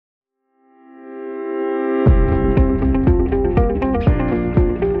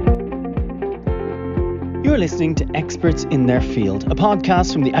listening to Experts in Their Field, a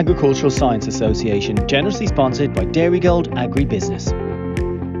podcast from the Agricultural Science Association, generously sponsored by Dairygold Agribusiness.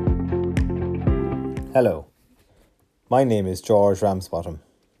 Hello, my name is George Ramsbottom,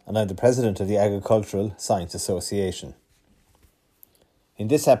 and I'm the President of the Agricultural Science Association. In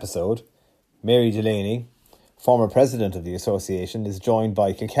this episode, Mary Delaney, former President of the Association, is joined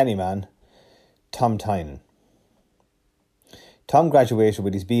by Kilkenny man Tom Tynan. Tom graduated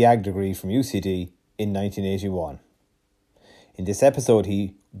with his B.Ag degree from UCD in 1981. In this episode,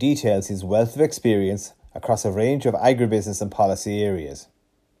 he details his wealth of experience across a range of agribusiness and policy areas.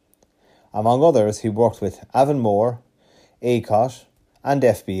 Among others, he worked with Avonmore, ACOT and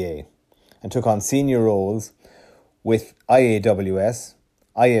FBA and took on senior roles with IAWS,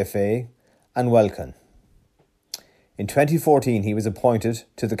 IFA and Welcon. In 2014, he was appointed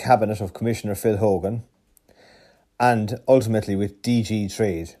to the cabinet of Commissioner Phil Hogan and ultimately with DG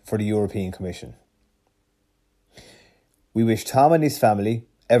Trade for the European Commission. We wish Tom and his family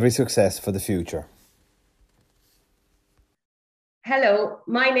every success for the future. Hello,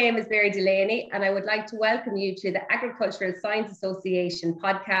 my name is Mary Delaney and I would like to welcome you to the Agricultural Science Association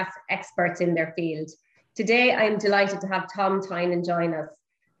podcast, Experts in Their Field. Today, I am delighted to have Tom Tynan join us.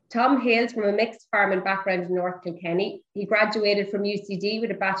 Tom hails from a mixed farming background in North Kilkenny. He graduated from UCD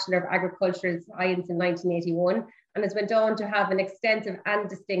with a Bachelor of Agricultural Science in 1981 and has went on to have an extensive and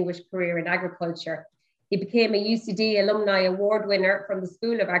distinguished career in agriculture. He became a UCD Alumni Award winner from the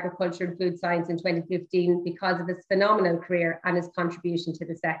School of Agriculture and Food Science in 2015 because of his phenomenal career and his contribution to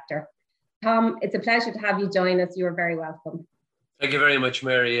the sector. Tom, it's a pleasure to have you join us. You are very welcome. Thank you very much,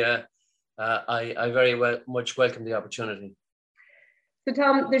 Mary. I very much welcome the opportunity. So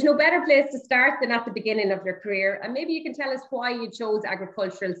Tom, there's no better place to start than at the beginning of your career. And maybe you can tell us why you chose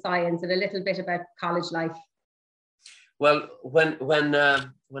agricultural science and a little bit about college life. Well, when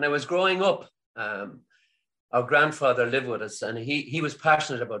I was growing up, our grandfather lived with us and he was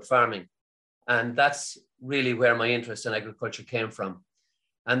passionate about farming. And that's really where my interest in agriculture came from.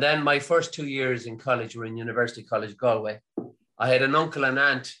 And then my first 2 years in college were in University College Galway. I had an uncle and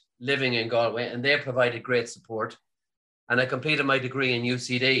aunt living in Galway and they provided great support. And I completed my degree in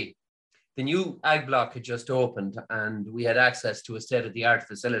UCD. The new Ag Block had just opened and we had access to a state-of-the-art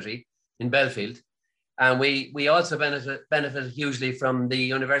facility in Belfield. And we also benefited hugely from the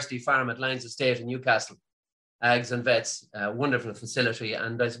University Farm at Lyons Estate in Newcastle, Ags and Vets, a wonderful facility.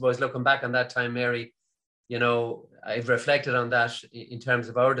 And I suppose looking back on that time, Mary, you know, I've reflected on that in terms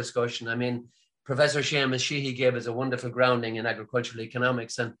of our discussion. I mean, Professor Seamus Sheehy gave us a wonderful grounding in agricultural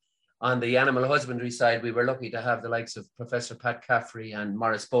economics, and on the animal husbandry side, we were lucky to have the likes of Professor Pat Caffrey and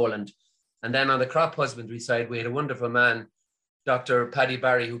Maurice Boland. And then on the crop husbandry side, we had a wonderful man, Dr. Paddy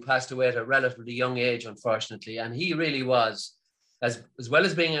Barry, who passed away at a relatively young age, unfortunately. And he really was, as well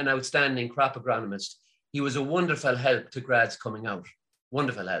as being an outstanding crop agronomist, he was a wonderful help to grads coming out.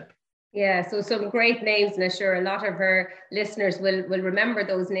 Wonderful help. Yeah, so some great names, and I'm sure a lot of our listeners will remember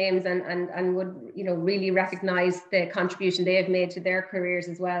those names and would, you know, really recognize the contribution they have made to their careers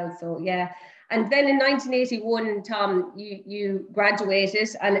as well. So yeah. And then in 1981, Tom, you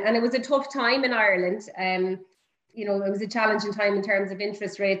graduated and it was a tough time in Ireland. You know, it was a challenging time in terms of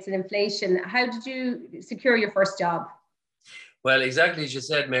interest rates and inflation. How did you secure your first job? Well, exactly as you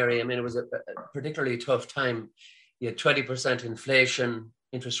said, Mary. I mean, it was a particularly tough time. You had 20% inflation.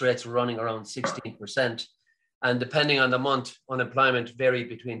 Interest rates were running around 16%. And depending on the month, unemployment varied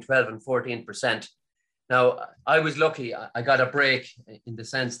between 12 and 14%. Now, I was lucky. I got a break in the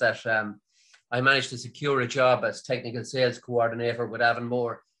sense that I managed to secure a job as technical sales coordinator with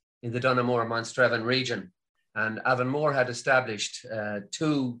Avonmore in the Donaghmore-Monstrevan region. And Avonmore had established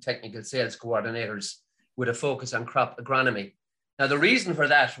 2 technical sales coordinators with a focus on crop agronomy. Now, the reason for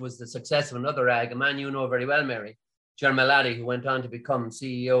that was the success of another ag, a man you know very well, Mary, Ger Malady, who went on to become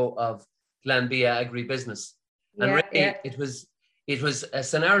CEO of Glanbia Agribusiness. And really, it was a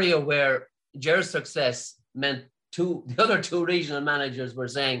scenario where Ger's success meant the other 2 regional managers were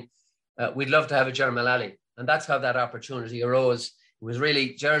saying, we'd love to have a Ger Malady. And that's how that opportunity arose. It was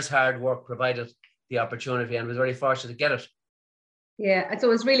really Ger's hard work provided the opportunity and was very fortunate to get it. Yeah, and so it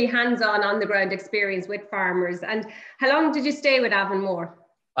was really hands-on, on-the-ground experience with farmers. And how long did you stay with Avonmore?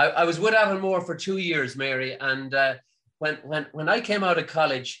 I was with Avonmore for 2 years, Mary, and when I came out of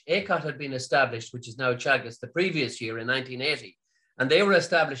college, ACOT had been established, which is now Teagasc, the previous year in 1980, and they were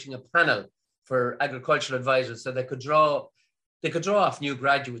establishing a panel for agricultural advisors so they could draw off new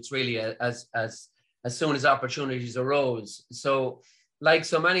graduates really as soon as opportunities arose. So, like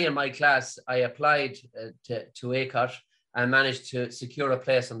so many in my class, I applied to ACOT and managed to secure a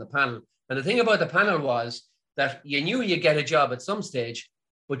place on the panel. And the thing about the panel was that you knew you'd get a job at some stage,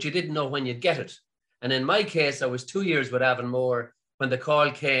 but you didn't know when you'd get it. And in my case, I was 2 years with Avonmore when the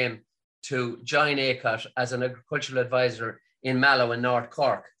call came to join ACOT as an agricultural advisor in Mallow in North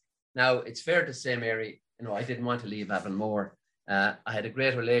Cork. Now, it's fair to say, Mary, I didn't want to leave Avonmore. I had a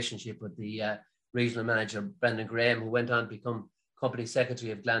great relationship with the regional manager, Brendan Graham, who went on to become company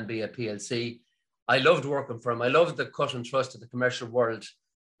secretary of Glanbia PLC. I loved working for him. I loved the cut and thrust of the commercial world.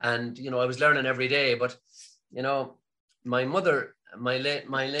 And, I was learning every day. But, my mother, my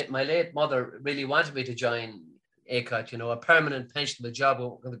late mother really wanted me to join ACOT, a permanent pensionable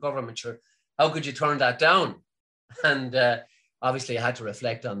job with the government. Sure, how could you turn that down? And obviously I had to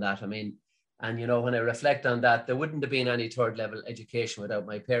reflect on that. When I reflect on that, there wouldn't have been any third level education without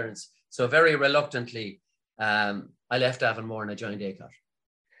my parents. So very reluctantly, I left Avonmore and I joined ACOT.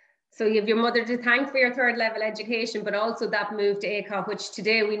 So you have your mother to thank for your third level education, but also that move to ACOT, which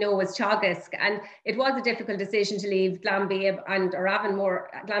today we know is Teagasc. And it was a difficult decision to leave Glanbia or Avonmore,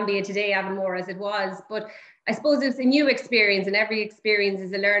 Glanbia today, Avonmore as it was. But I suppose it's a new experience, and every experience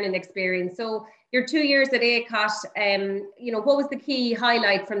is a learning experience. So your 2 years at ACOT, what was the key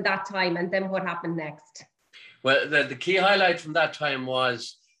highlight from that time, and then what happened next? Well, the key highlight from that time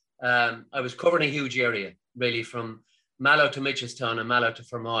was I was covering a huge area, really, from Mallow to Mitchelstown and Mallow to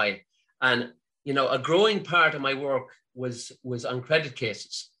Fermoy. And, a growing part of my work was on credit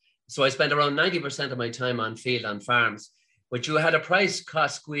cases. So I spent around 90% of my time on field, on farms, but you had a price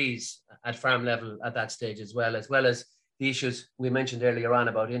cost squeeze at farm level at that stage as well as the issues we mentioned earlier on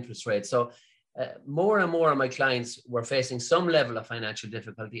about interest rates. So more and more of my clients were facing some level of financial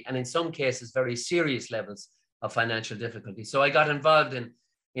difficulty, and in some cases, very serious levels of financial difficulty. So I got involved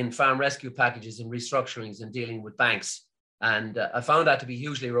in farm rescue packages and restructurings and dealing with banks. And I found that to be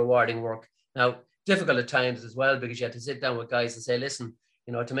hugely rewarding work. Now, difficult at times as well, because you had to sit down with guys and say, listen,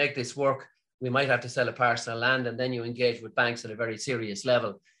 to make this work, we might have to sell a parcel of land, and then you engage with banks at a very serious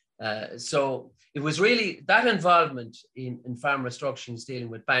level. So it was really that involvement in farm restructurings, dealing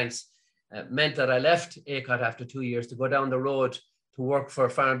with banks, meant that I left ACOT after 2 years to go down the road to work for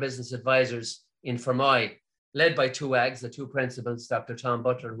Farm Business Advisors in Fermoy, led by two AGs, the two principals, Dr. Tom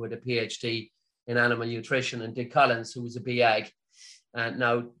Butler, who had a PhD in animal nutrition, and Dick Collins, who was a BAG. And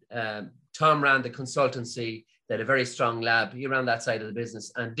now Tom ran the consultancy. They had a very strong lab. He ran that side of the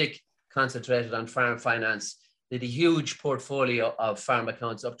business, and Dick concentrated on farm finance, did a huge portfolio of farm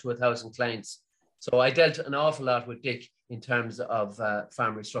accounts, up to 1,000 clients. So I dealt an awful lot with Dick in terms of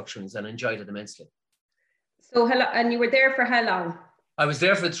farm restructurings, and enjoyed it immensely. So, and you were there for how long? I was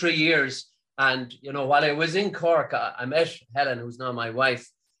there for 3 years. And, while I was in Cork, I met Helen, who's now my wife.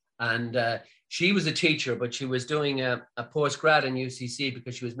 And she was a teacher, but she was doing a postgrad in UCC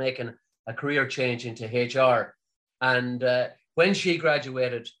because she was making a career change into HR. And when she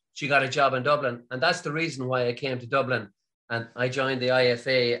graduated, she got a job in Dublin. And that's the reason why I came to Dublin. And I joined the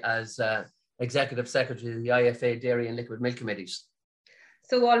IFA as Executive Secretary of the IFA Dairy and Liquid Milk Committees.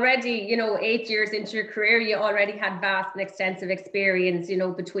 So already, 8 years into your career, you already had vast and extensive experience,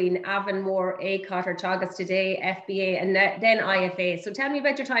 between Avonmore, ACOT or Teagasc today, FBA, and then IFA. So tell me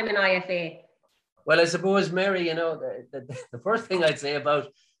about your time in IFA. Well, I suppose, Mary, the first thing I'd say about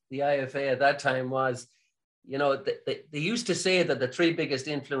the IFA at that time was, they used to say that the three biggest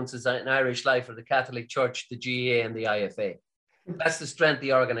influences in Irish life are the Catholic Church, the GAA and the IFA. That's the strength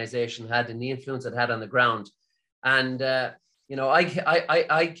the organisation had and the influence it had on the ground. And,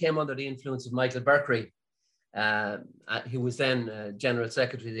 I came under the influence of Michael Berkery, who was then General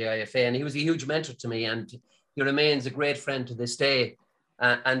Secretary of the IFA, and he was a huge mentor to me, and he remains a great friend to this day.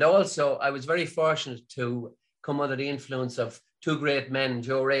 And also, I was very fortunate to come under the influence of two great men,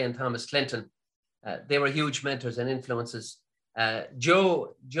 Joe Ray and Thomas Clinton. They were huge mentors and influences.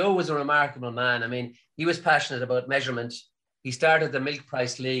 Joe was a remarkable man. He was passionate about measurement. He started the Milk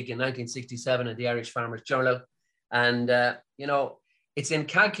Price League in 1967 in the Irish Farmers Journal. And, it's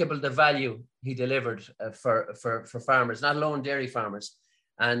incalculable the value he delivered for farmers, not alone dairy farmers.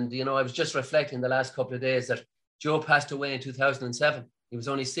 And, I was just reflecting the last couple of days that Joe passed away in 2007. He was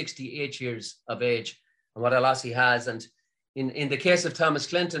only 68 years of age, and what a loss he has. And in the case of Thomas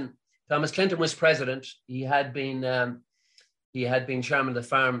Clinton was president. He had been chairman of the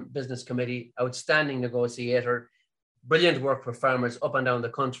Farm Business Committee, outstanding negotiator, brilliant work for farmers up and down the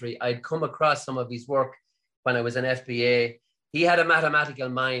country. I'd come across some of his work when I was in FBA. He had a mathematical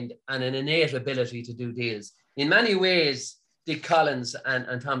mind and an innate ability to do deals. In many ways, Dick Collins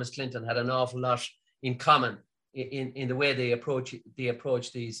and Thomas Clinton had an awful lot in common in the way they approach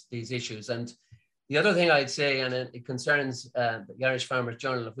these issues. And the other thing I'd say, and it concerns the Irish Farmers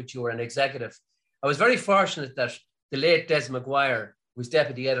Journal, of which you were an executive, I was very fortunate that the late Des Maguire was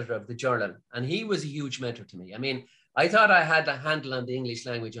deputy editor of the journal, and he was a huge mentor to me. I thought I had a handle on the English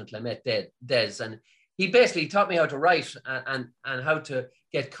language until I met Des, and he basically taught me how to write and how to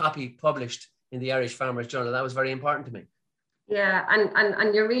get copy published in the Irish Farmers Journal. That was very important to me. Yeah,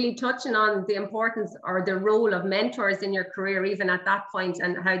 and you're really touching on the importance or the role of mentors in your career, even at that point,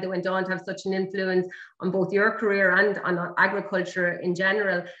 and how they went on to have such an influence on both your career and on agriculture in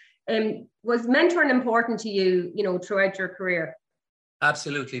general. Was mentoring important to you, throughout your career?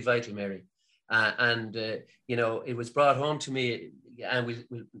 Absolutely vital, Mary. It was brought home to me, and we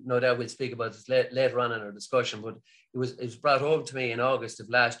no doubt we'll speak about this later on in our discussion, but it was brought home to me in August of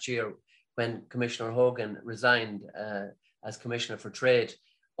last year when Commissioner Hogan resigned as Commissioner for Trade.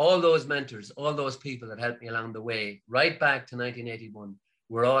 All those mentors, all those people that helped me along the way, right back to 1981,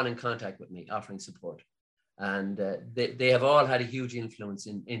 were all in contact with me, offering support. And they have all had a huge influence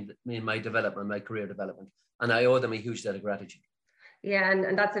in my development, my career development. And I owe them a huge debt of gratitude. Yeah,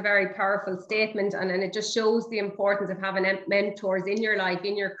 and that's a very powerful statement. And it just shows the importance of having mentors in your life,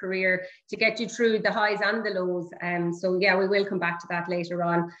 in your career, to get you through the highs and the lows. So yeah, we will come back to that later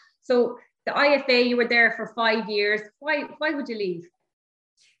on. So the IFA, you were there for 5 years. Why would you leave?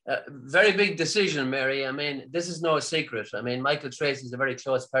 Very big decision, Mary. I mean, this is no secret. I mean, Michael Tracy is a very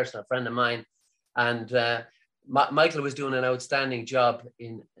close personal friend of mine. And Michael was doing an outstanding job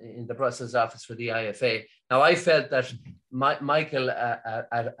in the Brussels office for the IFA. Now, I felt that Michael,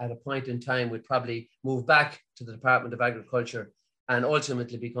 at a point in time, would probably move back to the Department of Agriculture and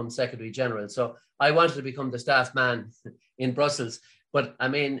ultimately become Secretary General. So I wanted to become the staff man in Brussels. But I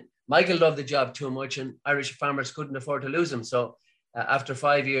mean, Michael loved the job too much, and Irish farmers couldn't afford to lose him. So after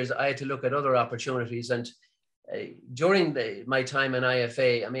 5 years, I had to look at other opportunities. And during my time in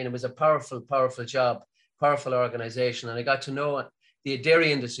IFA, I mean, it was a powerful job, powerful organization. And I got to know the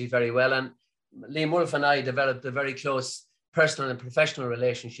dairy industry very well. And Liam Wolfe and I developed a very close personal and professional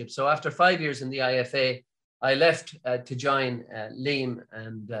relationship. So after 5 years in the IFA, I left to join Liam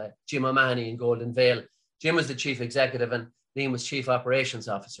and Jim O'Mahony in Golden Vale. Jim was the chief executive and Liam was chief operations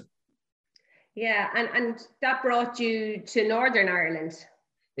officer. Yeah, and that brought you to Northern Ireland.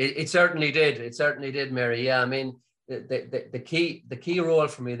 It certainly did. It certainly did, Mary. Yeah, I mean, the key role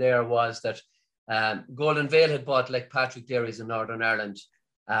for me there was that Golden Vale had bought Patrick Dairies in Northern Ireland,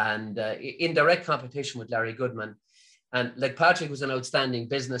 and in direct competition with Larry Goodman. And Patrick was an outstanding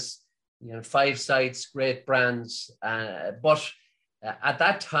business, 5 sites, great brands. But at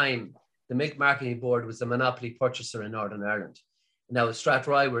that time, the Milk Marketing Board was the monopoly purchaser in Northern Ireland. Now,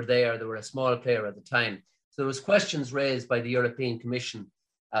 Strathroy were there. They were a small player at the time. So there was questions raised by the European Commission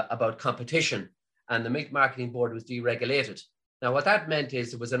about competition, and the Milk Marketing Board was deregulated. Now, what that meant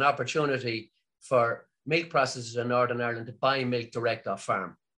is there was an opportunity for milk processors in Northern Ireland to buy milk direct off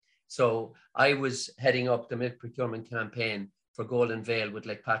farm. So I was heading up the milk procurement campaign for Golden Vale with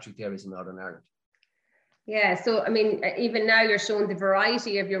Patrick Dairies in Northern Ireland. Yeah, so I mean, even now you're showing the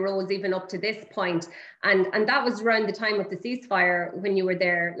variety of your roles even up to this point. And that was around the time of the ceasefire when you were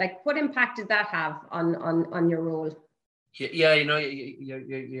there. What impact did that have on your role? Yeah,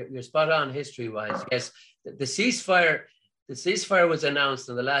 you're spot on history-wise. Yes, the ceasefire was announced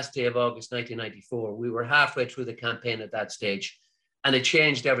on the last day of August 1994. We were halfway through the campaign at that stage, and it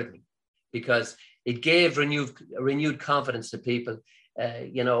changed everything because it gave renewed confidence to people.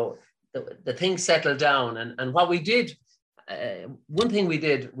 The thing settled down, and what we did, one thing we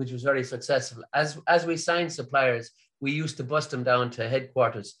did, which was very successful, as we signed suppliers, we used to bust them down to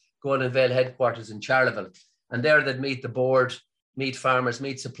headquarters, Golden Vale headquarters in Charleville. And there they'd meet the board, meet farmers,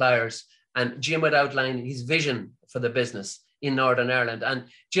 meet suppliers. And Jim would outline his vision for the business in Northern Ireland. And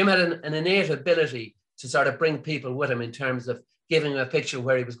Jim had an innate ability to sort of bring people with him in terms of giving a picture of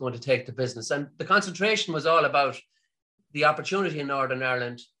where he was going to take the business. And the concentration was all about the opportunity in Northern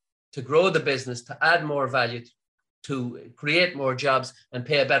Ireland to grow the business, to add more value, to create more jobs and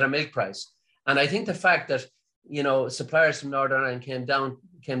pay a better milk price. And I think the fact that, suppliers from Northern Ireland came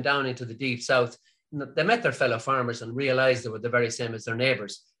down into the deep south, they met their fellow farmers and realized they were the very same as their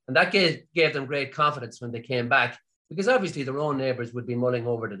neighbours. And that gave them great confidence when they came back, because obviously their own neighbours would be mulling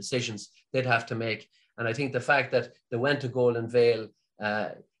over the decisions they'd have to make. And I think the fact that they went to Golden Vale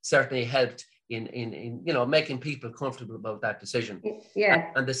certainly helped in making people comfortable about that decision.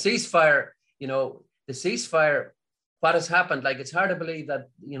 Yeah. And the ceasefire, what has happened, it's hard to believe that,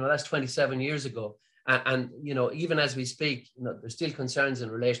 that's 27 years ago. And even as we speak, there's still concerns in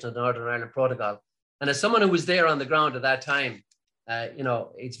relation to the Northern Ireland Protocol. And as someone who was there on the ground at that time,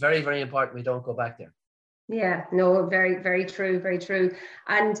 it's very, very important we don't go back there. Yeah, no, very, very true, very true.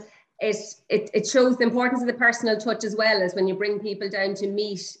 And it shows the importance of the personal touch as well, as when you bring people down to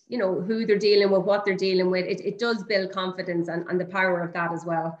meet, who they're dealing with, what they're dealing with. It does build confidence and the power of that as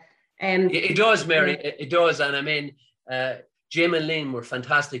well. It does, Mary. It does. And I mean, Jim and Lynn were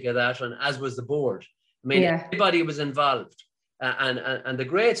fantastic at that, and as was the board. I mean, everybody was involved. And the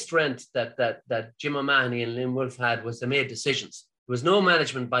great strength that Jim O'Mahony and Lynn Wolfe had was they made decisions. There was no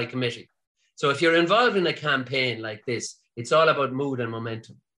management by committee. So if you're involved in a campaign like this, it's all about mood and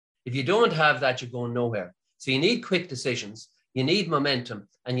momentum. If you don't have that, you're going nowhere. So you need quick decisions, you need momentum,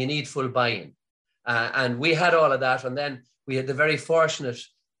 and you need full buy-in. And we had all of that. And then we had the very fortunate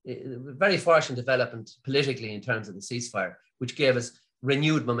development politically in terms of the ceasefire, which gave us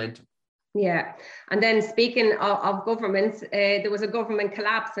renewed momentum. Yeah. And then speaking of governments, there was a government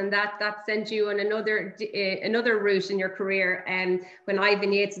collapse, and that sent you on another route in your career. When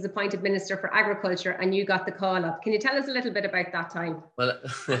Ivan Yates was appointed Minister for Agriculture and you got the call up. Can you tell us a little bit about that time? Well,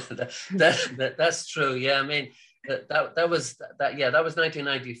 that's true. Yeah. I mean, that was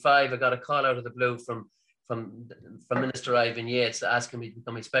 1995. I got a call out of the blue from Minister Ivan Yates asking me to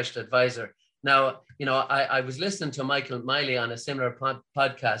become his special advisor. Now, you know, I was listening to Michael Miley on a similar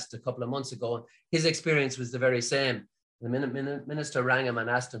podcast a couple of months ago. His experience was the very same. The minister rang him and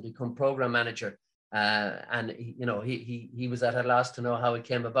asked him to become program manager. And, he was at a loss to know how it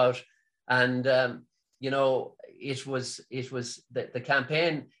came about. And, it was the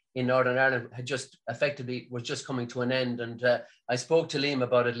campaign in Northern Ireland had just effectively was just coming to an end. And I spoke to Liam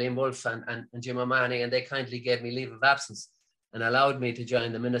about it, Liam Wolfe and Jim O'Mahony, and they kindly gave me leave of absence and allowed me to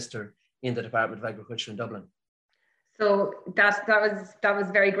join the minister in the Department of Agriculture in Dublin. So that was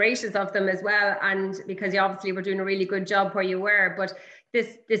very gracious of them as well, and because you obviously were doing a really good job where you were. But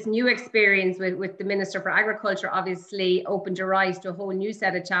this new experience with the Minister for Agriculture obviously opened your eyes to a whole new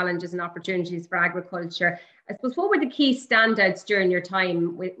set of challenges and opportunities for agriculture. I suppose, what were the key standouts during your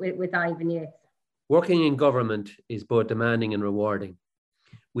time with Ivan Yates? Working in government is both demanding and rewarding.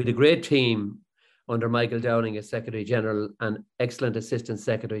 We had a great team under Michael Downing as Secretary General and excellent Assistant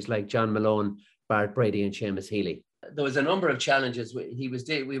Secretaries like John Malone, Bart Brady and Seamus Healy. There was a number of challenges. We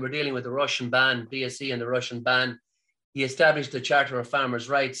were dealing with the Russian ban, BSE and the Russian ban. He established the Charter of Farmers'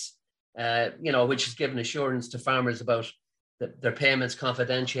 Rights, which has given assurance to farmers about their payments,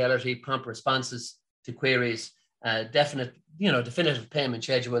 confidentiality, prompt responses to queries, definitive payment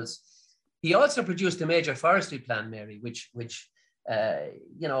schedules. He also produced a major forestry plan, Mary, which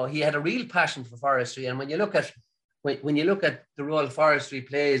he had a real passion for forestry. And when you look at the role forestry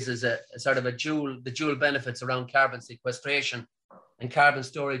plays as a sort of the dual benefits around carbon sequestration and carbon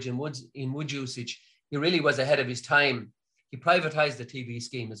storage in wood usage, he really was ahead of his time. He privatized the TV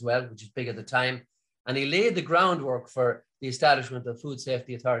scheme as well, which is big at the time. And he laid the groundwork for the establishment of the Food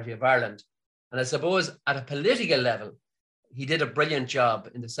Safety Authority of Ireland. And I suppose at a political level, he did a brilliant job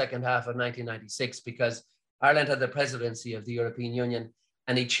in the second half of 1996 because Ireland had the presidency of the European Union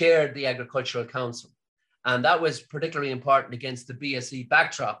and he chaired the Agricultural Council. And that was particularly important against the BSE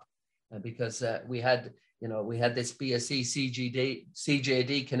backdrop because we had this BSE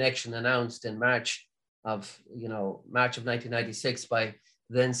CJD connection announced in March of 1996 by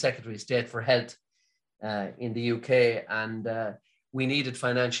then Secretary of State for Health in the UK. And we needed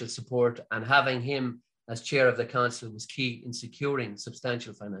financial support, and having him as chair of the council was key in securing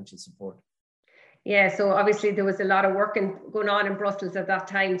substantial financial support. Yeah, so obviously there was a lot of work going on in Brussels at that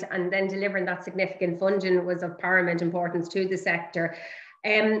time, and then delivering that significant funding was of paramount importance to the sector.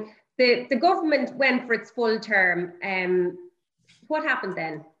 The government went for its full term. What happened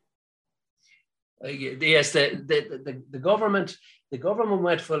then? Yes, the government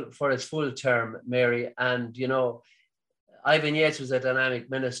went for its full term, Mary, and Ivan Yates was a dynamic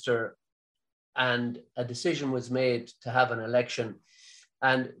minister, and a decision was made to have an election.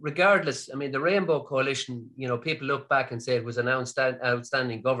 And regardless, I mean, the Rainbow Coalition, people look back and say it was an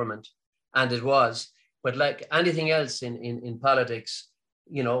outstanding government, and it was. But like anything else in politics,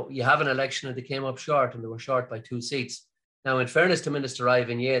 you have an election and they came up short, and they were short by 2 seats. Now, in fairness to Minister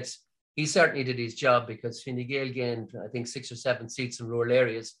Ivan Yates, he certainly did his job because Fine Gael gained, I think, 6 or 7 seats in rural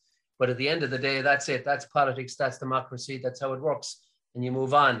areas. But at the end of the day, that's it. That's politics. That's democracy. That's how it works. And you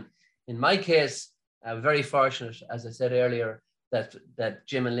move on. In my case, I'm very fortunate, as I said earlier, that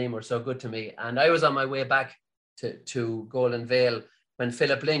Jim and Liam were so good to me. And I was on my way back to Golden Vale when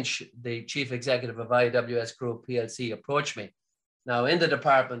Philip Lynch, the chief executive of IWS Group PLC, approached me. Now, in the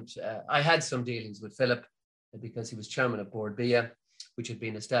department, I had some dealings with Philip because he was chairman of Board BIA, which had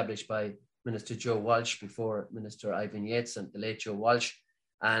been established by Minister Joe Walsh before Minister Ivan Yates and the late Joe Walsh.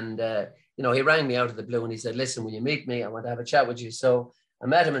 And, he rang me out of the blue and he said, listen, will you meet me? I want to have a chat with you. So I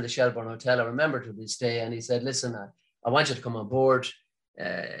met him in the Shelbourne Hotel. I remember to this day. And he said, listen, I want you to come on board.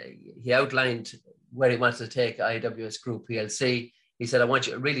 He outlined where he wants to take IWS Group PLC. He said, I want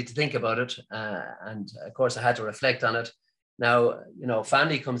you really to think about it. And of course, I had to reflect on it. Now,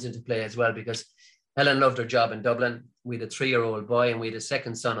 family comes into play as well, because Helen loved her job in Dublin. We had a 3-year-old boy and we had a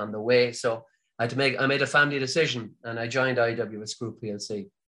second son on the way. So I made a family decision and I joined IAWS Group PLC.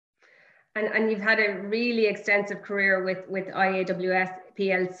 And you've had a really extensive career with IAWS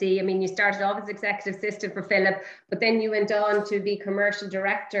PLC. I mean, you started off as executive assistant for Philip, but then you went on to be commercial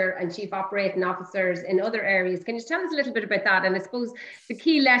director and chief operating officers in other areas. Can you tell us a little bit about that? And I suppose the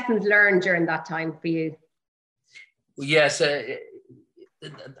key lessons learned during that time for you? Yes,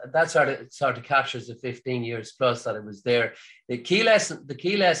 that sort of captures the 15 years plus that I was there. The key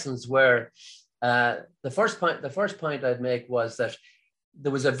lessons were the first point I'd make was that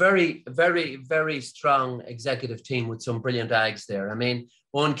there was a very, very, very strong executive team with some brilliant ags there. I mean,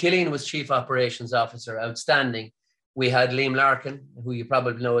 Owen Killian was Chief Operations Officer, outstanding. We had Liam Larkin, who you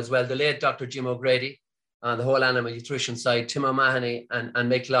probably know as well, the late Dr. Jim O'Grady on the whole animal nutrition side, Tim O'Mahony and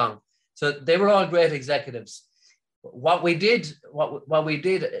Mick Long. So they were all great executives. What we did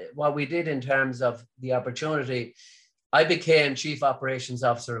in terms of the opportunity, I became Chief Operations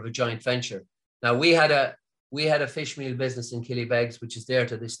Officer of a joint venture. Now we had a fish meal business in Killybegs, which is there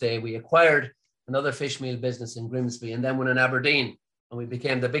to this day. We acquired another fish meal business in Grimsby and then one in Aberdeen, and we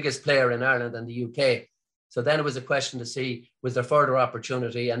became the biggest player in Ireland and the UK. So then it was a question to see, was there further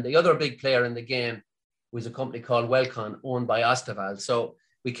opportunity? And the other big player in the game was a company called Welcon, owned by Ostaval. So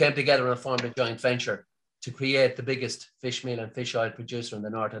we came together and formed a joint venture to create the biggest fish meal and fish oil producer in the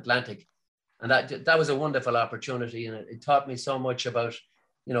North Atlantic. And that was a wonderful opportunity. And it taught me so much about,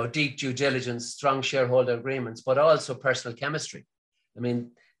 deep due diligence, strong shareholder agreements, but also personal chemistry. I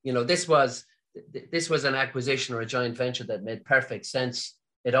mean, this was an acquisition or a joint venture that made perfect sense.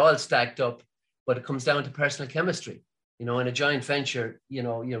 It all stacked up, but it comes down to personal chemistry. In a joint venture,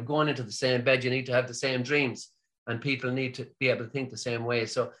 you're going into the same bed, you need to have the same dreams, and people need to be able to think the same way.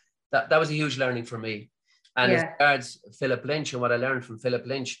 So that was a huge learning for me. And as regards Philip Lynch and what I learned from Philip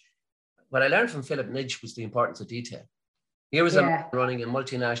Lynch was the importance of detail. He was a man running a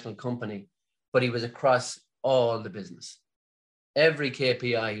multinational company, but he was across all the business. Every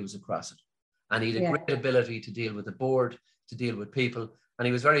KPI, he was across it. And he had a great ability to deal with the board, to deal with people. And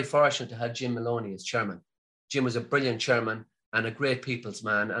he was very fortunate to have Jim Maloney as chairman. Jim was a brilliant chairman and a great people's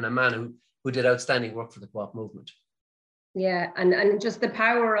man, and a man who did outstanding work for the co-op movement. Yeah, and just the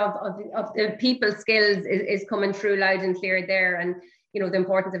power of the people skills is coming through loud and clear there, and the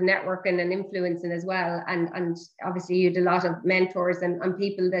importance of networking and influencing as well. And obviously you had a lot of mentors and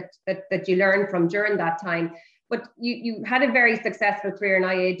people that you learned from during that time. But you had a very successful career in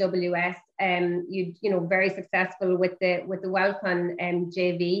IAWS. You very successful with the Welcon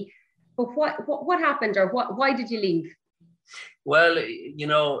JV. But what happened, or why did you leave? Well, it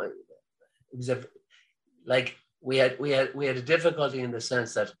was we had a difficulty in the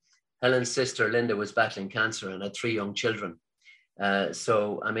sense that Helen's sister Linda was battling cancer and had 3 young children.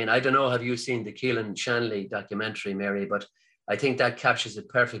 So, I mean, I don't know, have you seen the Keelan Shanley documentary, Mary? But I think that captures it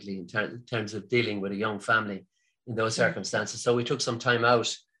perfectly in terms of dealing with a young family in those circumstances. So we took some time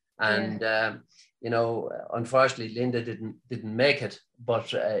out, and unfortunately, Linda didn't make it,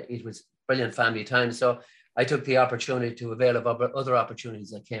 but it was brilliant family time. So I took the opportunity to avail of other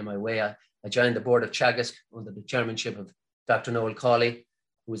opportunities that came my way. I joined the board of Teagasc under the chairmanship of Dr. Noel Cawley,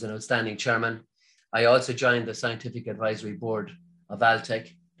 who was an outstanding chairman. I also joined the scientific advisory board of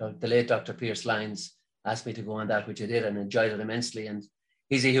Altec. The late Dr. Pierce Lyons asked me to go on that, which I did, and enjoyed it immensely. And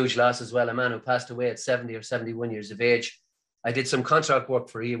he's a huge loss as well, a man who passed away at 70 or 71 years of age. I did some contract work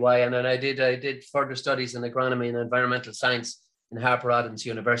for EY, and then I did further studies in agronomy and environmental science in Harper Adams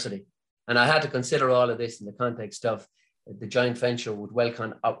University. And I had to consider all of this in the context of the joint venture with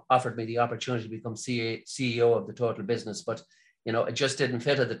Welcon offered me the opportunity to become CEO of the total business. But, it just didn't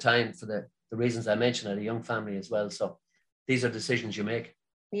fit at the time for the reasons I mentioned. I had a young family as well. So these are decisions you make.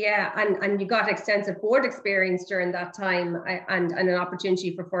 Yeah, and you got extensive board experience during that time, and an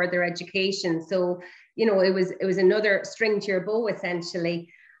opportunity for further education. So, it was another string to your bow,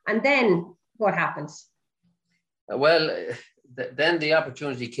 essentially. And then what happened? Well, then the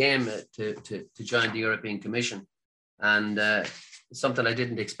opportunity came to join the European Commission, and something I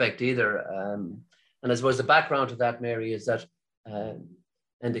didn't expect either. And I suppose the background to that, Mary, is that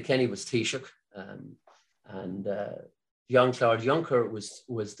Enda Kenny was Taoiseach, and Jean-Claude Juncker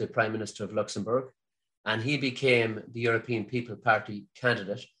was the Prime Minister of Luxembourg, and he became the European People Party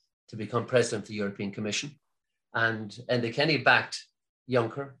candidate to become President of the European Commission. And Enda Kenny backed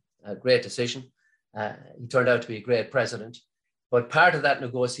Juncker, a great decision. He turned out to be a great president. But part of that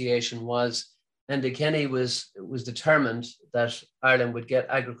negotiation was Enda Kenny was determined that Ireland would get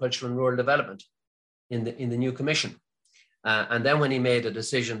agriculture and rural development in the new commission. And then when he made a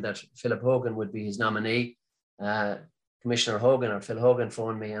decision that Philip Hogan would be his nominee, Commissioner Hogan, or Phil Hogan,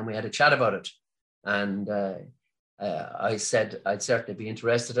 phoned me and we had a chat about it. And I said I'd certainly be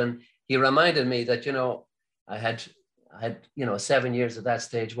interested. And he reminded me that, I had 7 years at that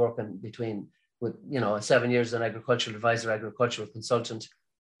stage working with 7 years as an agricultural advisor, agricultural consultant,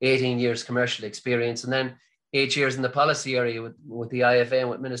 18 years commercial experience, and then 8 years in the policy area with the IFA and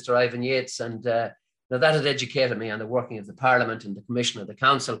with Minister Ivan Yates. And that had educated me on the working of the Parliament and the Commission of the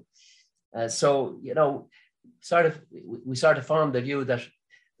Council. So, we sort of formed the view that it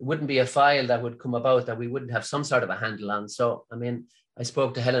wouldn't be a file that would come about that we wouldn't have some sort of a handle on. So, I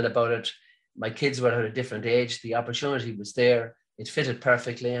spoke to Helen about it. My kids were at a different age. The opportunity was there. It fitted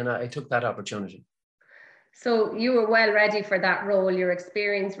perfectly, and I took that opportunity. So you were well ready for that role. Your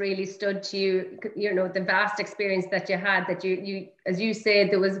experience really stood to you, the vast experience that you had, that you, as you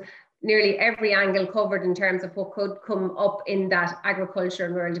said, there was nearly every angle covered in terms of what could come up in that agriculture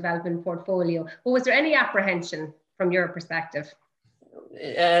and rural development portfolio. But was there any apprehension from your perspective?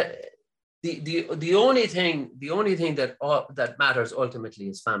 The only thing that matters ultimately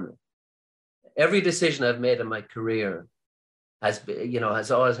is family. Every decision I've made in my career has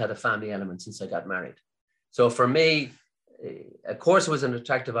always had a family element since I got married. So for me, of course, it was an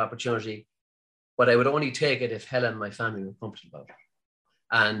attractive opportunity, but I would only take it if Helen and my family were comfortable about it.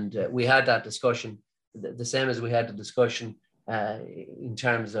 And we had that discussion, the same as we had the discussion in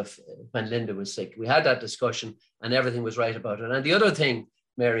terms of when Linda was sick. We had that discussion and everything was right about it. And the other thing,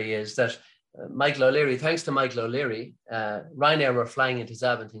 Mary, is that Michael O'Leary, thanks to Michael O'Leary, Ryanair were flying into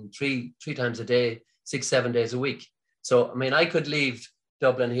Zaventine three times a day, 6-7 days a week. So, I could leave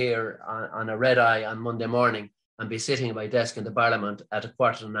Dublin here on a red eye on Monday morning and be sitting at my desk in the Parliament at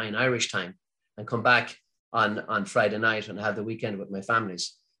 8:45 Irish time and come back on Friday night and have the weekend with my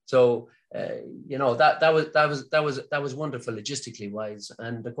families. So, that was wonderful logistically wise.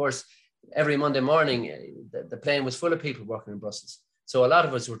 And of course, every Monday morning, the plane was full of people working in Brussels. So a lot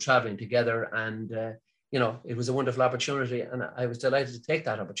of us were traveling together, and it was a wonderful opportunity, and I was delighted to take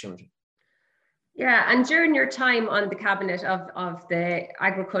that opportunity. Yeah, and during your time on the cabinet of the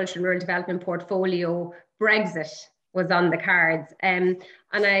agriculture and rural development portfolio, Brexit was on the cards, and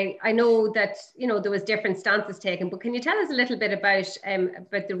I know that there was different stances taken. But can you tell us a little bit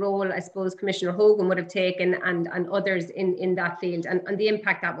about the role, I suppose, Commissioner Hogan would have taken and others in that field, and the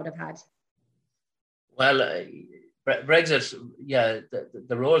impact that would have had? Well. Brexit,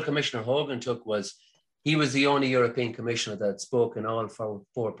 the role Commissioner Hogan took was he was the only European Commissioner that spoke in all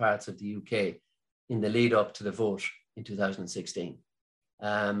four parts of the UK in the lead up to the vote in 2016.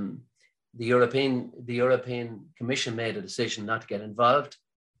 The European Commission made a decision not to get involved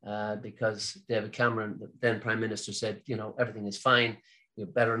because David Cameron, the then Prime Minister, said, everything is fine, you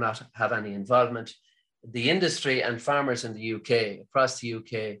better not have any involvement. The industry and farmers in the UK, across the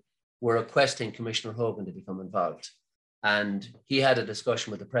UK, were requesting Commissioner Hogan to become involved. And he had a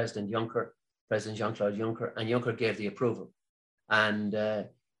discussion with the President Jean-Claude Juncker, and Juncker gave the approval. And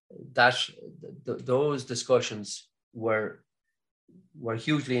those discussions were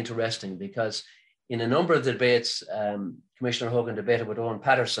hugely interesting because in a number of debates, Commissioner Hogan debated with Owen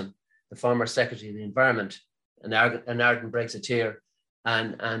Paterson, the former Secretary of the Environment, an ardent Brexiteer.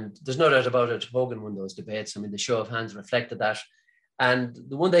 And there's no doubt about it, Hogan won those debates. The show of hands reflected that. And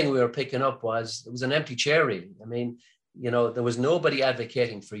the one thing we were picking up was it was an empty chair, really. There was nobody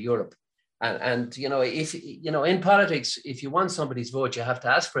advocating for Europe. And if in politics, if you want somebody's vote, you have to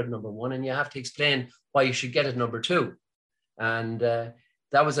ask for it, number one, and you have to explain why you should get it, number two. And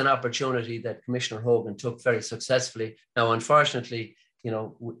that was an opportunity that Commissioner Hogan took very successfully. Now, unfortunately,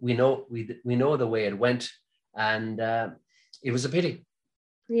 we know the way it went, and it was a pity.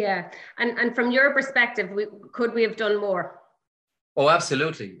 Yeah, and from your perspective, could we have done more? Oh,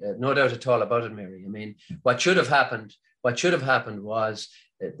 absolutely. No doubt at all about it, Mary. What should have happened was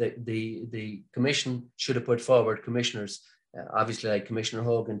the Commission should have put forward commissioners, obviously like Commissioner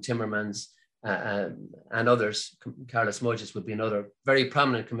Hogan, Timmermans, and others. Carlos Mojes would be another, very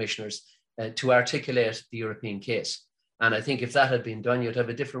prominent commissioners to articulate the European case. And I think if that had been done, you'd have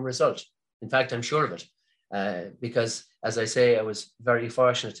a different result. In fact, I'm sure of it. Because, as I say, I was very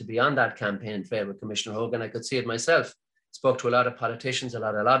fortunate to be on that campaign trail with Commissioner Hogan. I could see it myself. Spoke to a lot of politicians, a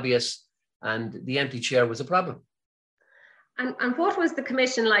lot of lobbyists, and the empty chair was a problem. And what was the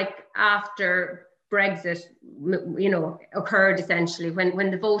Commission like after Brexit, occurred essentially when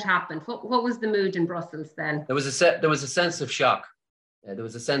the vote happened? What was the mood in Brussels then? There was a sense of shock. There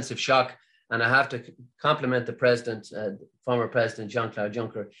was a sense of shock, and I have to compliment the president, former President Jean-Claude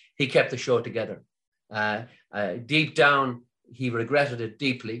Juncker. He kept the show together. Deep down, he regretted it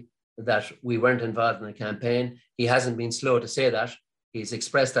deeply that we weren't involved in the campaign. He hasn't been slow to say that. He's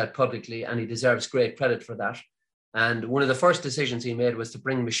expressed that publicly, and he deserves great credit for that. And one of the first decisions he made was to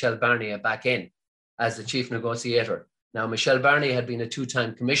bring Michel Barnier back in as the chief negotiator. Now, Michel Barnier had been a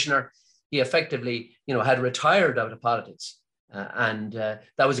two-time commissioner. He effectively, had retired out of politics. And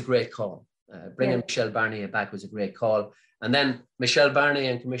that was a great call. Bringing Michel Barnier back was a great call. And then Michel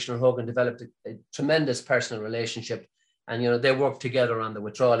Barnier and Commissioner Hogan developed a tremendous personal relationship. And, they worked together on the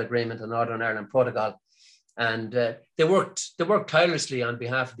withdrawal agreement and Northern Ireland Protocol. And they worked tirelessly on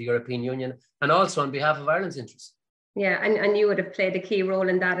behalf of the European Union and also on behalf of Ireland's interests. Yeah, and you would have played a key role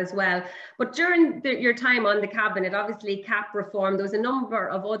in that as well. But during your time on the cabinet, obviously CAP reform, there was a number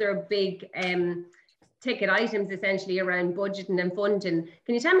of other big ticket items essentially around budgeting and funding.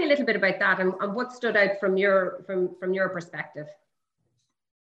 Can you tell me a little bit about that and what stood out from your perspective?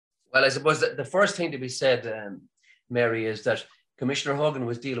 Well, I suppose that the first thing to be said, Mary, is that Commissioner Hogan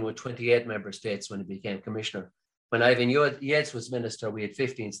was dealing with 28 member states when he became commissioner. When Ivan Yates was minister, we had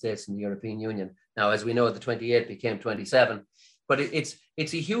 15 states in the European Union. Now, as we know, the 28 became 27. But it's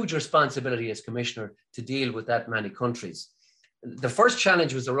a huge responsibility as commissioner to deal with that many countries. The first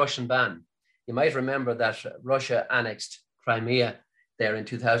challenge was the Russian ban. You might remember that Russia annexed Crimea there in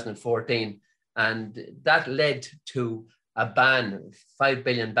 2014, and that led to a ban, 5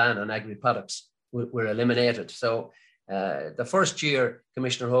 billion ban on agri-products were eliminated. So the first year,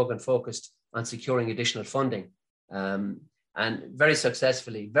 Commissioner Hogan focused on securing additional funding. And very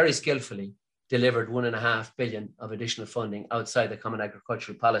successfully, very skillfully delivered 1.5 billion of additional funding outside the Common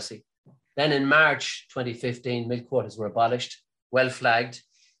Agricultural Policy. Then in March 2015, milk quotas were abolished, well flagged,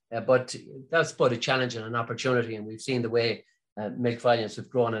 but that's both a challenge and an opportunity. And we've seen the way milk volumes have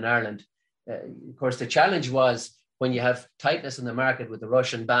grown in Ireland. Of course, the challenge was when you have tightness in the market with the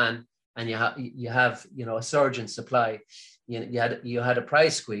Russian ban and you have a surge in supply, you had a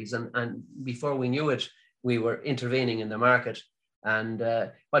price squeeze, and before we knew it, we were intervening in the market. And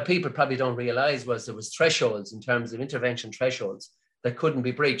what people probably don't realize was there was thresholds in terms of intervention thresholds that couldn't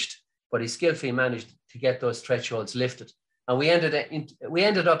be breached, but he skillfully managed to get those thresholds lifted. And we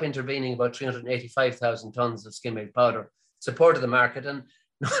ended up intervening about 385,000 tons of skim milk powder, supported the market. And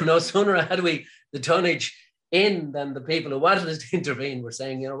no sooner had we the tonnage in than the people who wanted us to intervene were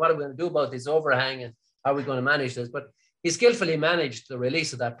saying, what are we going to do about this overhang and how are we going to manage this? But he skillfully managed the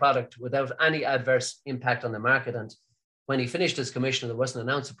release of that product without any adverse impact on the market. And when he finished as commissioner, there wasn't an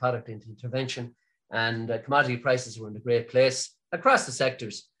ounce of product into intervention, and commodity prices were in a great place across the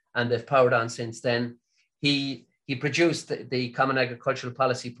sectors, and they've powered on since then. He produced the Common Agricultural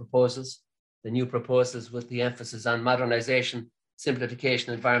Policy proposals, the new proposals with the emphasis on modernisation,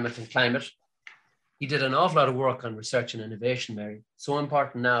 simplification, environment and climate. He did an awful lot of work on research and innovation, Mary. So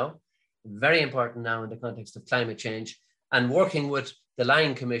important now, very important now in the context of climate change. And working with the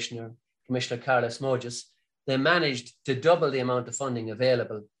Line Commissioner, Commissioner Carlos Moges, they managed to double the amount of funding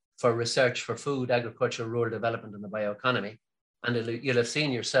available for research for food, agriculture, rural development and the bioeconomy. And you'll have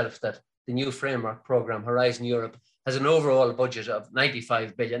seen yourself that the new framework programme, Horizon Europe, has an overall budget of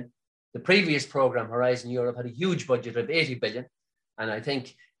 95 billion. The previous programme, Horizon Europe, had a huge budget of 80 billion. And I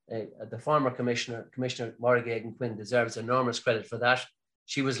think the former Commissioner Maura Geoghegan-Quinn, deserves enormous credit for that.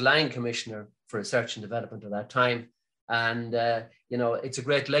 She was Line Commissioner for Research and Development at that time. And, it's a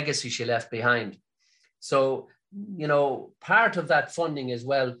great legacy she left behind. So, part of that funding as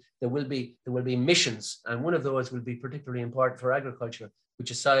well, there will be missions. And one of those will be particularly important for agriculture,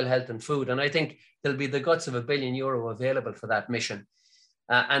 which is soil health and food. And I think there'll be the guts of €1 billion available for that mission.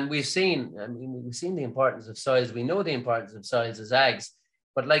 And we've seen the importance of soils. We know the importance of soils as ags,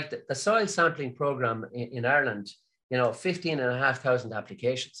 but like the soil sampling program in Ireland, 15,500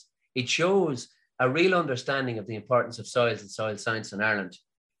 applications. It shows a real understanding of the importance of soils and soil science in Ireland.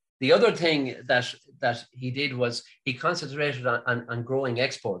 The other thing that he did was he concentrated on growing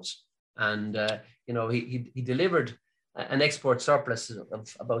exports. And, he delivered an export surplus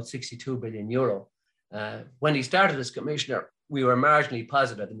of about €62 billion. When he started as commissioner, we were marginally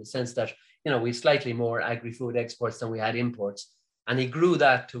positive in the sense that, we had slightly more agri-food exports than we had imports. And he grew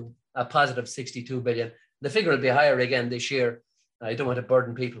that to a positive 62 billion. The figure will be higher again this year. I don't want to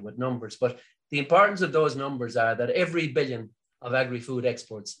burden people with numbers, but the importance of those numbers are that every billion of agri-food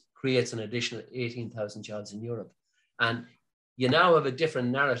exports creates an additional 18,000 jobs in Europe. And you now have a different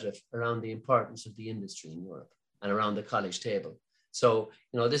narrative around the importance of the industry in Europe and around the college table. So,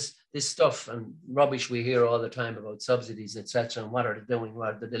 this stuff and rubbish we hear all the time about subsidies, etc., and what are they doing,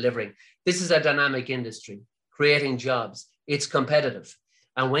 what are they delivering. This is a dynamic industry, creating jobs. It's competitive.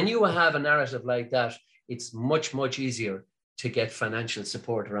 And when you have a narrative like that, it's much, much easier to get financial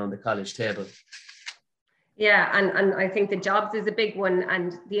support around the college table. Yeah, and I think the jobs is a big one,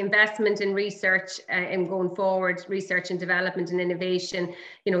 and the investment in research and going forward, research and development and innovation,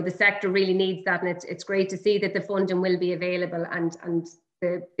 you know, the sector really needs that, and it's great to see that the funding will be available and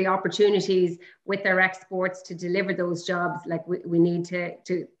the opportunities with their exports to deliver those jobs. Like we need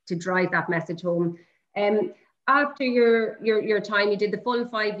to drive that message home. After your time, you did the full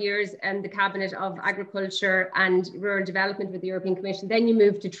 5 years in the Cabinet of Agriculture and Rural Development with the European Commission. Then you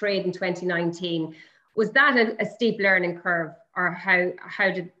moved to trade in 2019. Was that a steep learning curve, or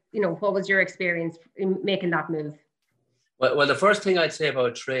how did, you know, what was your experience in making that move? Well, the first thing I'd say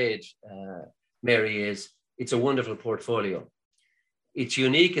about trade, Mary, is it's a wonderful portfolio. It's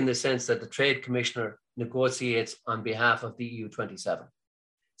unique in the sense that the Trade Commissioner negotiates on behalf of the EU 27.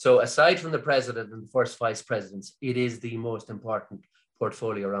 So aside from the President and the first Vice Presidents, it is the most important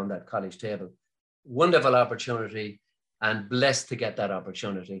portfolio around that college table. Wonderful opportunity, and blessed to get that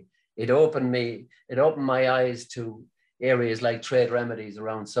opportunity. It opened my eyes to areas like trade remedies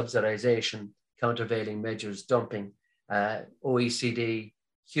around subsidization, countervailing measures, dumping, OECD,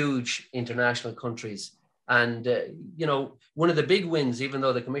 huge international countries. And, you know, one of the big wins, even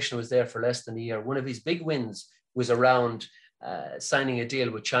though the Commissioner was there for less than a year, one of his big wins was around signing a deal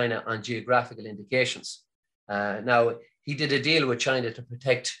with China on geographical indications. Now, he did a deal with China to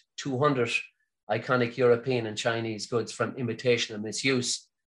protect 200 iconic European and Chinese goods from imitation and misuse.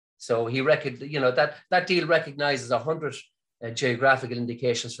 So he you know, that deal recognizes 100 geographical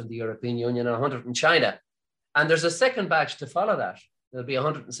indications from the European Union and 100 from China. And there's a second batch to follow that. There'll be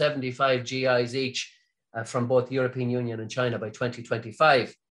 175 GIs each from both the European Union and China by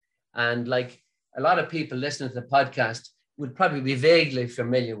 2025. And like a lot of people listening to the podcast would probably be vaguely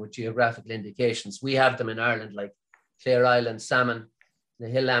familiar with geographical indications. We have them in Ireland, like Clare Island salmon, the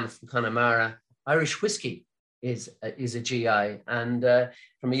hill lamb from Connemara. Irish whiskey is a GI. And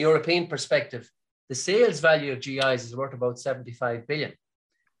from a European perspective, the sales value of GIs is worth about 75 billion.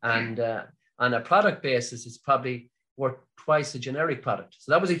 And on a product basis, it's probably worth twice a generic product.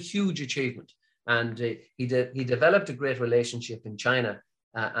 So that was a huge achievement. And he developed a great relationship in China,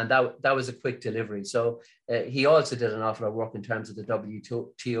 and that was a quick delivery. So he also did an awful lot of work in terms of the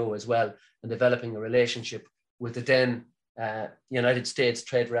WTO as well, and developing a relationship with the then United States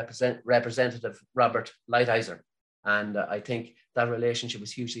Trade Representative Robert Lighthizer. And I think that relationship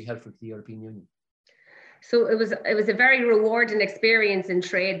was hugely helpful to the European Union. So it was a very rewarding experience in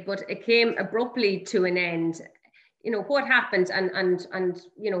trade, but it came abruptly to an end. You know, what happened, and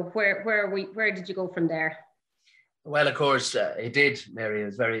you know, where did you go from there? Well, of course, it did, Mary. It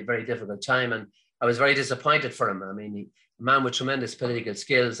was a very, very difficult time, and I was very disappointed for him. I mean, a man with tremendous political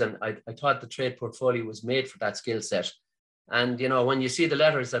skills, and I thought the trade portfolio was made for that skill set. And, you know, when you see the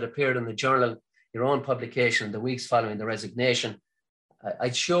letters that appeared in the Journal, your own publication, the weeks following the resignation,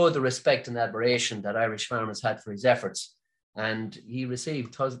 I'd show the respect and admiration that Irish farmers had for his efforts. And he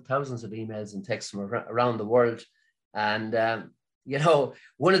received thousands of emails and texts from around the world. And, you know,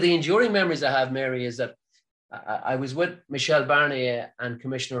 one of the enduring memories I have, Mary, is that I was with Michel Barnier and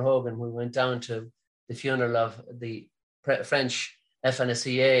Commissioner Hogan. We went down to the funeral of the French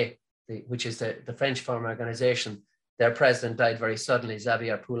FNSEA, which is the French farm organization. Their president died very suddenly,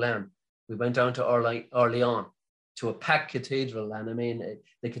 Xavier Poulain. We went down to Orléans to a packed cathedral, and I mean,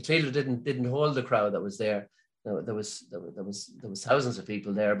 the cathedral didn't hold the crowd that was there. There was thousands of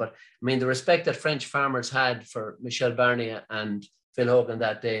people there, but I mean, the respect that French farmers had for Michel Barnier and Phil Hogan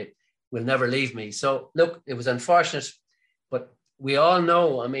that day will never leave me. So look, it was unfortunate, but we all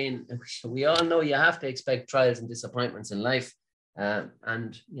know, I mean, we all know you have to expect trials and disappointments in life.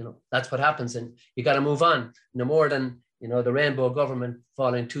 And, you know, that's what happens, and you got to move on. No more than, you know, the Rainbow government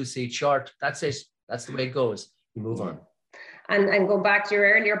falling 2 seats short. That's it. That's the way it goes. You move on. And go back to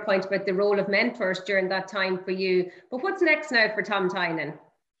your earlier point about the role of mentors during that time for you. But what's next now for Tom Tynan?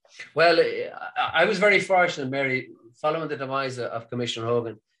 Well, I was very fortunate, Mary, following the demise of Commissioner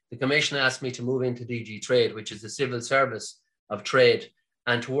Hogan. The Commission asked me to move into DG Trade, which is the civil service of trade,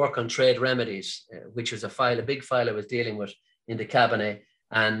 and to work on trade remedies, which was a big file I was dealing with in the cabinet.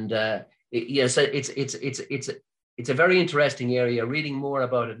 And yes, it's a very interesting area. Reading more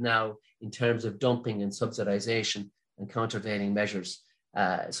about it now in terms of dumping and subsidization and countervailing measures.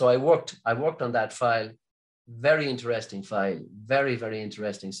 So I worked on that file. Very interesting file. Very, very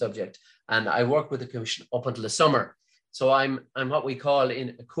interesting subject. And I worked with the Commission up until the summer. So I'm what we call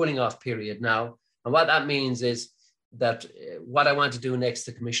in a cooling off period now. And what that means is that what I want to do next,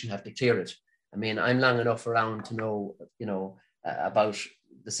 the Commission have to clear it. I mean, I'm long enough around to know, you know, about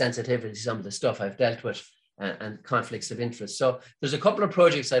the sensitivity, some of the stuff I've dealt with and conflicts of interest. So there's a couple of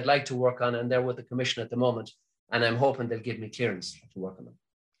projects I'd like to work on, and they're with the Commission at the moment. And I'm hoping they'll give me clearance to work on them.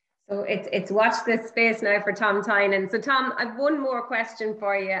 So it's watch this space now for Tom Tynan. So Tom, I've one more question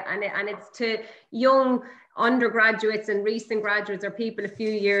for you, and it's to young undergraduates and recent graduates, or people a few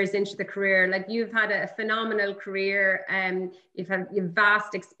years into the career. Like, you've had a phenomenal career, you've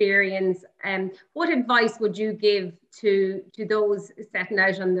vast experience. What advice would you give to those setting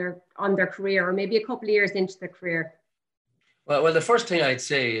out on their career, or maybe a couple of years into the career? Well, the first thing I'd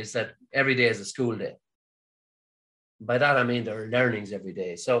say is that every day is a school day. By that, I mean there are learnings every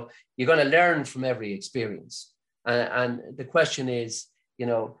day. So you're going to learn from every experience. And the question is,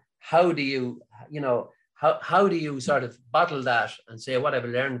 how do you sort of bottle that and say, what I've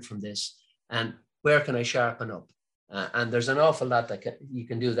learned from this and where can I sharpen up? And there's an awful lot that you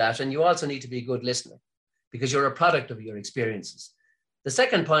can do that. And you also need to be a good listener, because you're a product of your experiences. The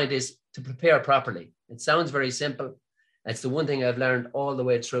second point is to prepare properly. It sounds very simple. It's the one thing I've learned all the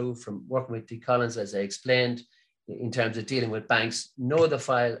way through from working with T. Collins, as I explained, in terms of dealing with banks. Know the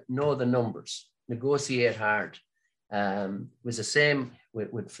file, know the numbers, negotiate hard. Was the same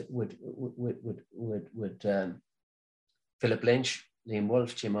with Philip Lynch, Liam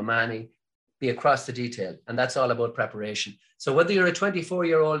Wolfe, Jim O'Mahony. Be across the detail, and that's all about preparation. So whether you're a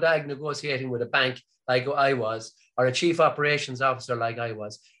 24-year-old ag negotiating with a bank like I was, or a chief operations officer like I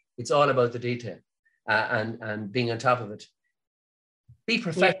was, it's all about the detail and being on top of it. Be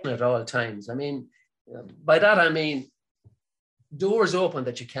professional at all times. I mean, by that I mean doors open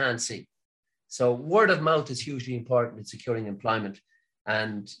that you can't see. So word of mouth is hugely important in securing employment,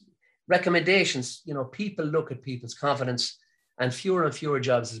 and recommendations. People look at people's confidence, and fewer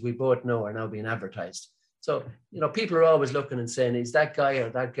jobs, as we both know, are now being advertised. So, people are always looking and saying, is that guy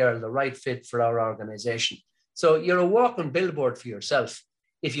or that girl the right fit for our organization? So you're a walking billboard for yourself.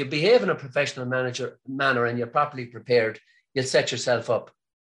 If you behave in a professional manner and you're properly prepared, you'll set yourself up.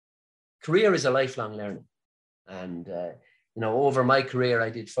 Career is a lifelong learning. And, over my career, I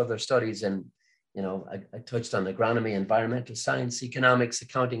did further studies in, I touched on agronomy, environmental science, economics,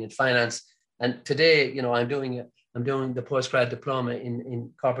 accounting, and finance. And today, I'm doing the postgrad diploma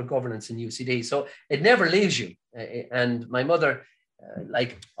in corporate governance in UCD. So it never leaves you. And my mother,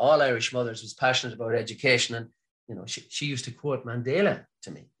 like all Irish mothers, was passionate about education. And, she used to quote Mandela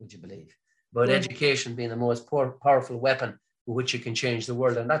to me, would you believe, about education being the most powerful weapon with which you can change the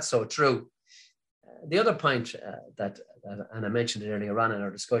world. And that's so true. The other point and I mentioned it earlier on in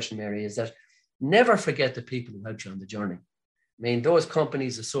our discussion, Mary, is that never forget the people who helped you on the journey. I mean, those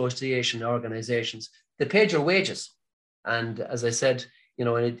companies, associations, organizations, they paid your wages. And as I said,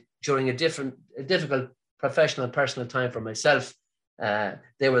 during a difficult professional and personal time for myself,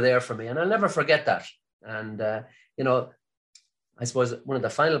 they were there for me. And I'll never forget that. And, I suppose one of the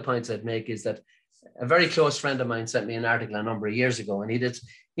final points I'd make is that a very close friend of mine sent me an article a number of years ago. And he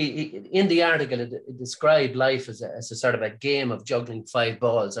in the article, it described life as a sort of a game of juggling 5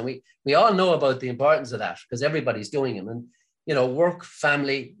 balls. And we all know about the importance of that, because everybody's doing them. And, work,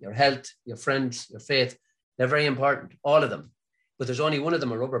 family, your health, your friends, your faith, they're very important, all of them. But there's only one of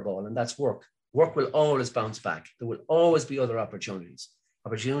them, a rubber ball, and that's work. Work will always bounce back. There will always be other opportunities.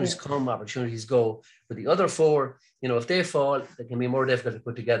 Opportunities come, opportunities go. But the other 4, if they fall, they can be more difficult to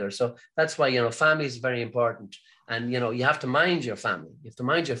put together. So that's why, family is very important. And, you have to mind your family. You have to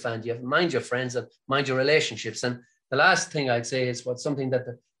mind your family. You have to mind your friends and mind your relationships. And the last thing I'd say is something that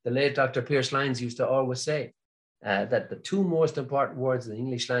the late Dr. Pierce Lyons used to always say, that the 2 most important words in the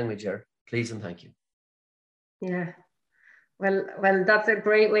English language are please and thank you. Yeah. Well, that's a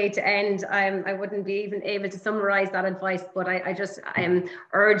great way to end. I wouldn't be even able to summarize that advice, but I just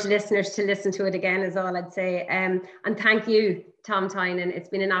urge listeners to listen to it again, is all I'd say. And thank you, Tom Tynan. It's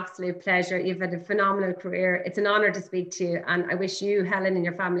been an absolute pleasure. You've had a phenomenal career. It's an honor to speak to you. And I wish you, Helen, and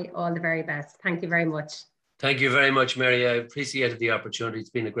your family all the very best. Thank you very much. Thank you very much, Mary. I appreciated the opportunity.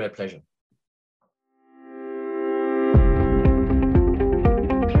 It's been a great pleasure.